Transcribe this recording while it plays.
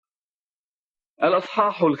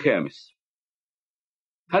الأصحاح 5.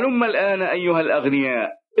 هلم الآن أيها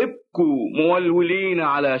الأغنياء، ابكوا مولولين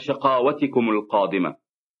على شقاوتكم القادمة.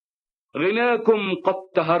 غناكم قد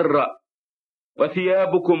تهرأ،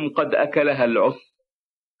 وثيابكم قد أكلها العث.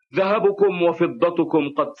 ذهبكم وفضتكم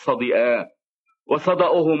قد صدئا،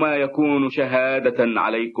 وصدأهما يكون شهادة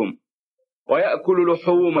عليكم، ويأكل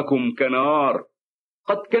لحومكم كنار.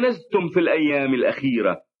 قد كنزتم في الأيام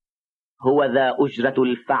الأخيرة. هو ذا أجرة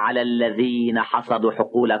الفعل الذين حصدوا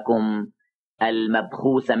حقولكم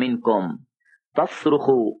المبخوس منكم. تصرخ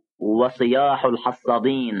وصياح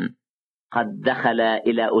الحصادين قد دخل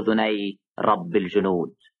إلى أذني رب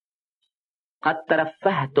الجنود. قد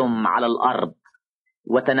ترفهتم على الأرض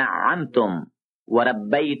وتنعمتم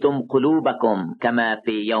وربيتم قلوبكم كما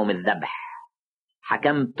في يوم الذبح.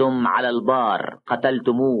 حكمتم على البار،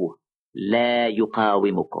 قتلتموه، لا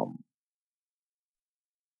يقاومكم.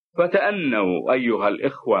 فتأنوا أيها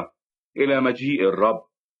الإخوة إلى مجيء الرب.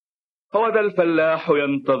 هو ذا الفلاح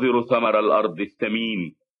ينتظر ثمر الأرض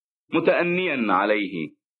الثمين، متأنيا عليه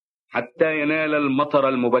حتى ينال المطر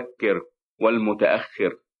المبكر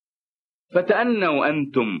والمتأخر. فتأنوا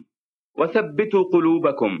أنتم وثبتوا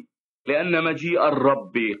قلوبكم، لأن مجيء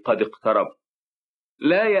الرب قد اقترب.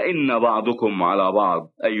 لا يئن بعضكم على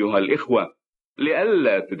بعض أيها الإخوة،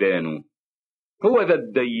 لئلا تدانوا. هو ذا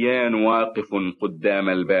الديان واقف قدام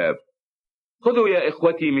الباب. خذوا يا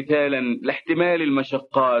إخوتي مثالا لاحتمال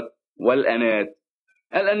المشقات والأنات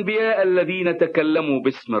الأنبياء الذين تكلموا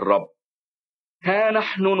باسم الرب. ها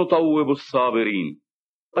نحن نطوب الصابرين.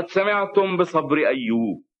 قد سمعتم بصبر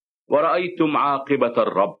أيوب، ورأيتم عاقبة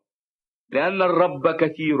الرب، لأن الرب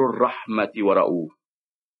كثير الرحمة ورؤوف.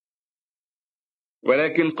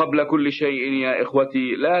 ولكن قبل كل شيء يا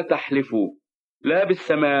إخوتي لا تحلفوا، لا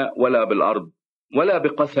بالسماء ولا بالأرض ولا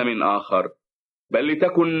بقسم آخر، بل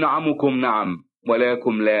لتكن نعمكم نعم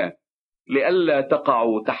ولكم لا، لئلا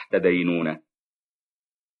تقعوا تحت دينونة.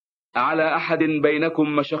 أعلى أحد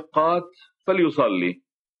بينكم مشقات فليصلي،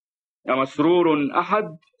 أمسرور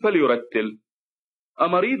أحد فليرتل،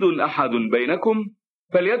 أمريض أحد بينكم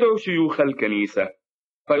فليدعو شيوخ الكنيسة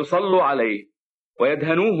فيصلوا عليه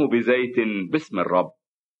ويدهنوه بزيت باسم الرب.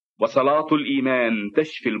 وصلاة الإيمان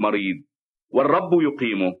تشفي المريض، والرب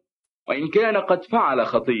يقيمه، وإن كان قد فعل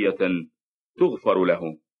خطية تغفر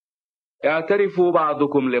له. اعترفوا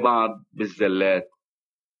بعضكم لبعض بالزلات،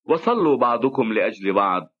 وصلوا بعضكم لأجل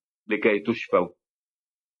بعض لكي تشفوا.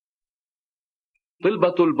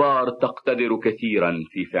 طلبة البار تقتدر كثيرا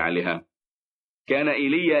في فعلها. كان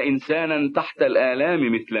إيليا إنسانا تحت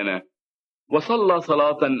الآلام مثلنا، وصلى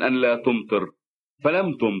صلاة أن لا تمطر،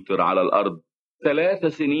 فلم تمطر على الأرض 3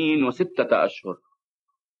 سنين و6 أشهر.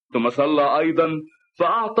 ثم صلى أيضا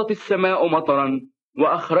فأعطت السماء مطرا،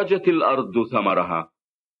 وأخرجت الأرض ثمرها.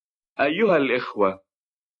 أيها الإخوة،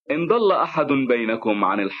 إن ضل أحد بينكم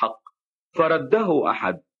عن الحق فرده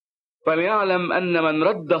أحد، فليعلم أن من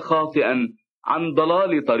رد خاطئا عن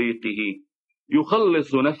ضلال طريقه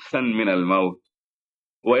يخلص نفسا من الموت،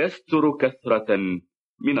 ويستر كثرة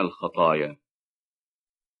من الخطايا.